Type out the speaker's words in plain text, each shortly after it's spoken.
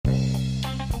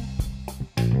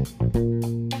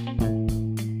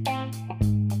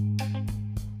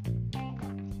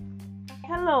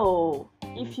Hello!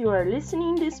 If you are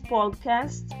listening this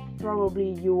podcast,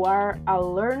 probably you are a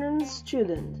learning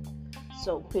student.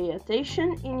 So pay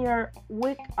attention in your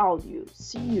week audio.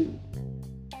 See you!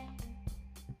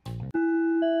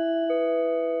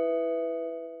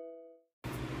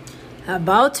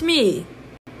 About me.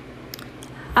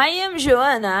 I am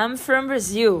Joana. I'm from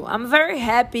Brazil. I'm very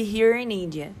happy here in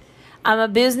India. I'm a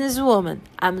businesswoman.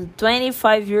 I'm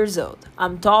 25 years old.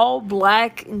 I'm tall,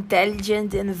 black,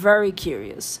 intelligent, and very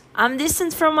curious. I'm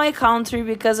distant from my country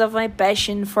because of my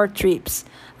passion for trips.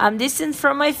 I'm distant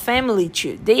from my family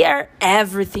too. They are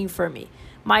everything for me.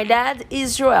 My dad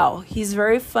is Joel. He's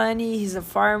very funny. He's a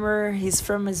farmer. He's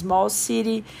from a small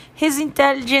city. He's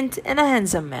intelligent and a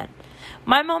handsome man.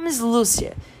 My mom is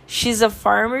Lucia. She's a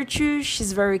farmer too.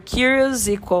 She's very curious,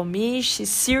 equal me. She's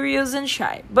serious and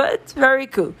shy, but very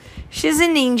cool. She's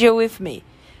in India with me.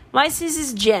 My sis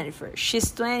is Jennifer.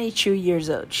 She's 22 years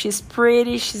old. She's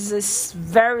pretty. She's a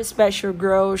very special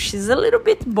girl. She's a little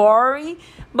bit boring,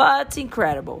 but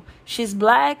incredible. She's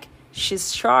black,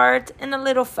 she's short, and a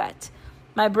little fat.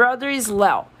 My brother is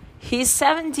Leo. He's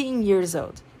 17 years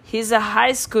old. He's a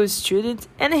high school student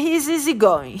and he's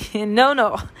easygoing.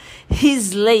 No,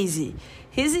 he's lazy.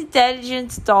 He's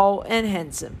intelligent, tall, and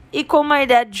handsome. Equal my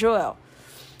dad, Joel.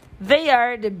 They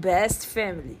are the best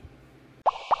family.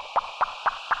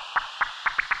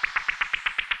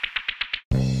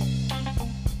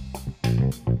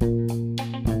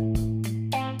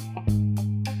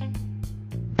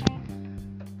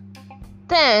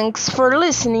 Thanks for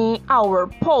listening our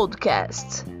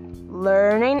podcast.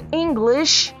 Learning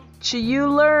English till you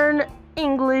learn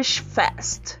English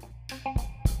fast.